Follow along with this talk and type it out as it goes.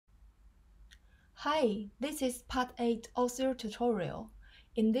Hi, this is part 8 Auth0 tutorial.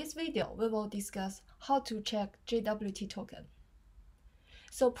 In this video, we will discuss how to check JWT token.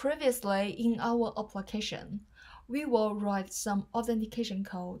 So previously in our application, we will write some authentication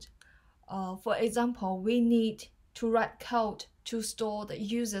code. For example, we need to write code to store the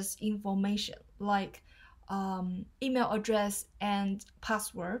user's information like email address and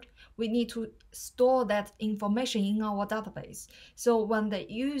password. We need to store that information in our database. So when the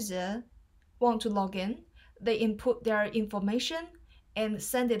user want to log in, they input their information and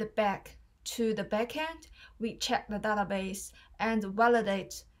send it back to the backend. We check the database and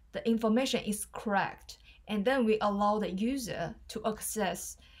validate the information is correct, and then we allow the user to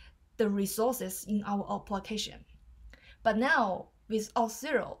access the resources in our application. But now with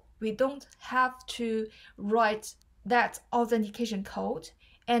Auth0, we don't have to write that authentication code,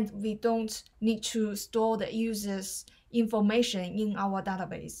 and we don't need to store the user's information in our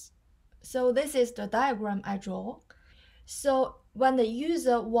database. So this is the diagram I draw. So when the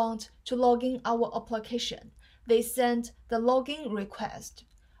user wants to log in our application, they send the login request.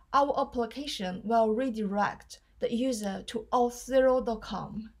 Our application will redirect the user to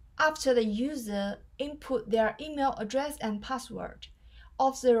auth0.com. After the user input their email address and password,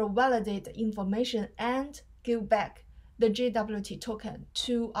 Auth0 validate the information and give back the JWT token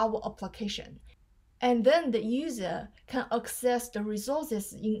to our application. And then the user can access the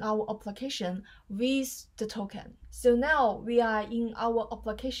resources in our application with the token. So now we are in our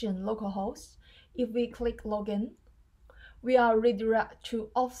application localhost. If we click login, we are redirected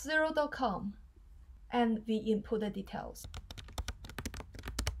to auth0.com and we input the details.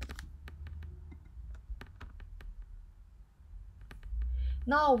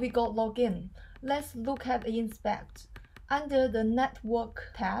 Now we got login. Let's look at the inspect. Under the network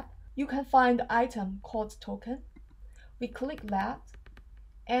tab, you can find the item called token. We click that,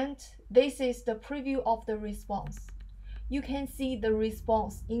 and this is the preview of the response. You can see the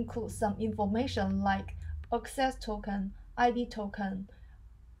response includes some information like access token, ID token,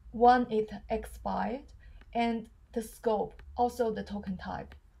 when it expired, and the scope, also the token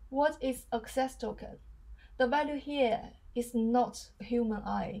type. What is access token? The value here is not human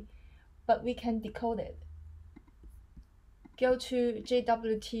eye, but we can decode it. Go to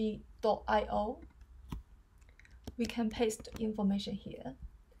JWT.io. We can paste the information here.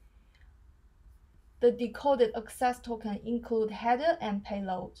 The decoded access token include header and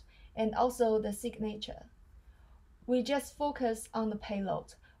payload, and also the signature. We just focus on the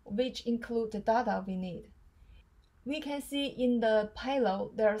payload, which include the data we need. We can see in the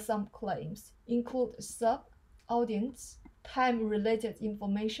payload there are some claims, include sub, audience, time-related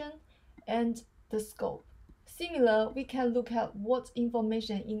information, and the scope. Similar, we can look at what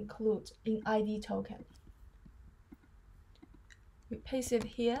information include in ID token. We paste it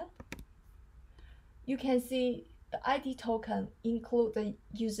here. You can see the ID token include the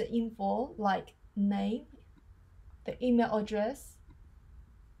user info like name, the email address,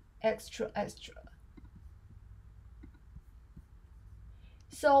 extra.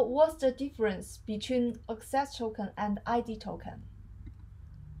 So what's the difference between access token and ID token?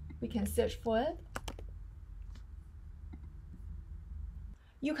 We can search for it.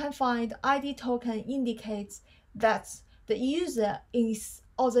 You can find ID token indicates that the user is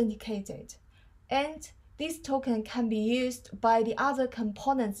authenticated, and this token can be used by the other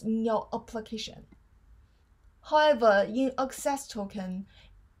components in your application. However, in access token,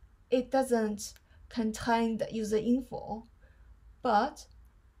 it doesn't contain the user info, but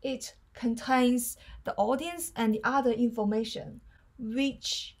it contains the audience and the other information,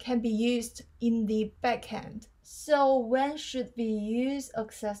 which can be used in the backend. So when should we use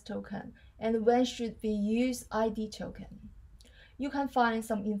access token and when should we use ID token? You can find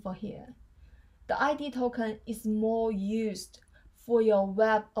some info here. The ID token is more used for your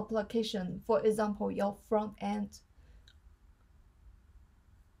web application, for example, your front end.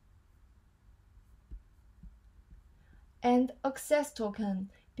 And access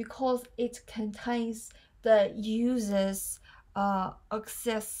token, because it contains the user's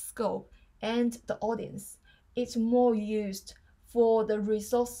access scope and the audience, it's more used for the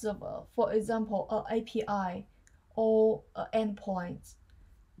resource server, for example, an API or an endpoint.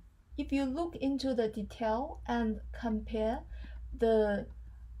 If you look into the detail and compare the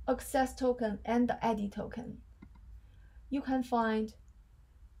access token and the ID token, you can find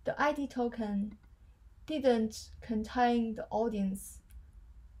the ID token didn't contain the audience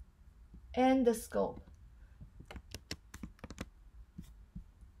and the scope,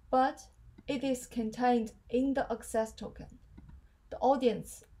 but it is contained in the access token. The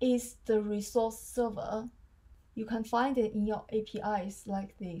audience is the resource server. You can find it in your APIs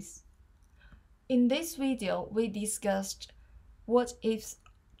like this. In this video, we discussed what is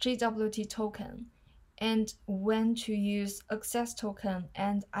JWT token and when to use access token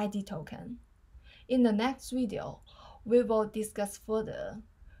and ID token. In the next video, we will discuss further.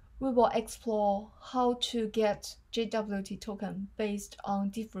 We will explore how to get JWT token based on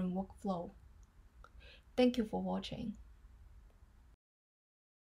different workflow. Thank you for watching.